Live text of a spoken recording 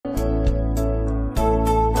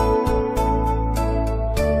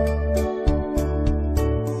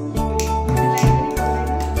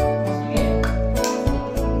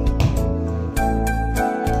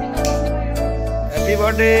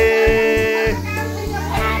Birthday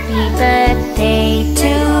Happy birthday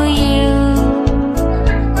to you.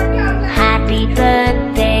 Happy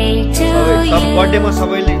birthday to you. सब birthday मा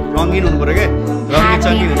सबैले रंगीन हुनु पर्यो के रंगी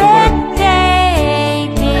चंगी हुनु पर्यो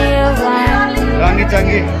रंगी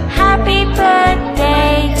चंगी Happy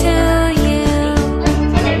birthday to you.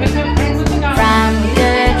 From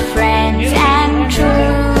good friends and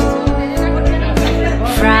true.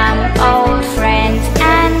 From old friends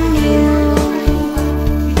and new.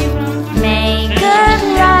 May good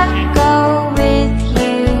luck go with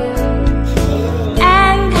you.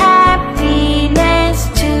 And happiness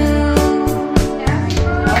too.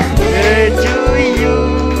 Hey to you,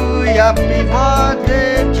 happy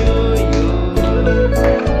birthday to you.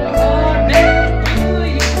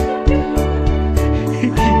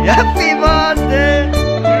 Happy birthday to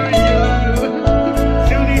you,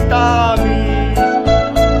 Sunita Miss.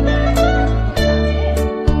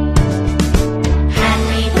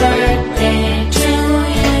 Happy birthday to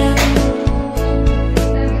you.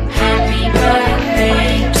 Happy birthday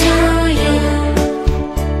to you.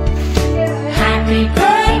 Happy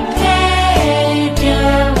birthday,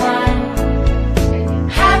 dear one.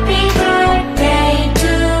 Happy birthday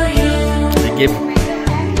to you. The gift.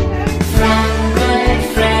 From good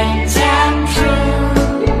friends and true.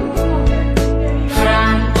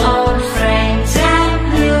 From old friends and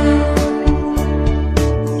new.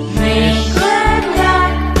 May good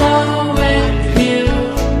luck go with you.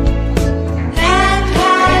 And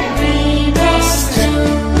happiness too.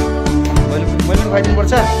 मैले खाइदिनु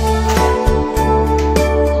पर्छ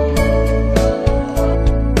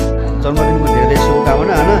जन्मदिनको धेरै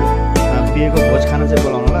शुभकामना हैन बिहेको भोज खान चाहिँ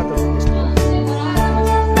बोलाउनुला त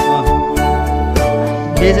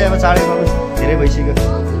बिहे चाहिँ अब चाँडै गर्नु धेरै भइसक्यो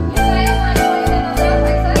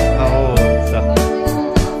हो ल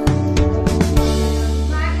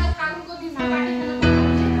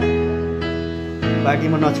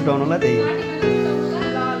बाँकीमा नछुटाउनुला त्यही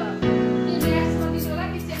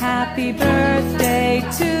Happy birthday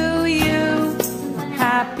to you.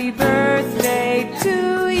 Happy birthday to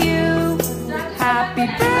you. Happy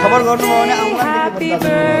खबर गर्नु भयो भने birthday. आउँला Happy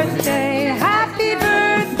birthday. Happy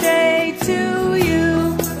birthday to you.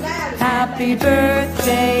 Happy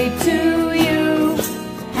birthday to you.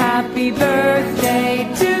 Happy birthday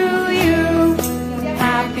to you.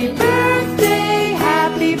 Happy birthday.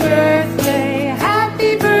 Happy birthday.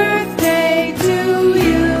 Happy birthday to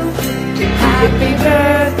you. Happy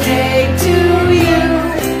birthday to you.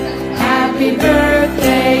 Happy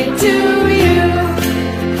birthday to you.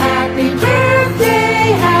 Happy birthday,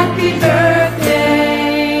 happy birthday.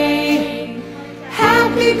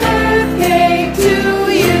 Happy birthday to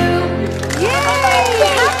you. Yay!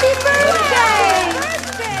 Happy birthday!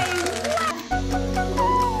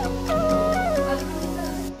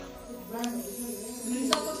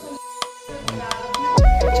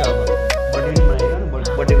 अच्छा अब birthday पनि मनाइयो न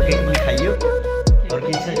बर्थडेको cake पनि खाइयो अरू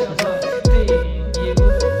केही छ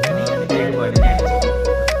बिहेको बर्थडे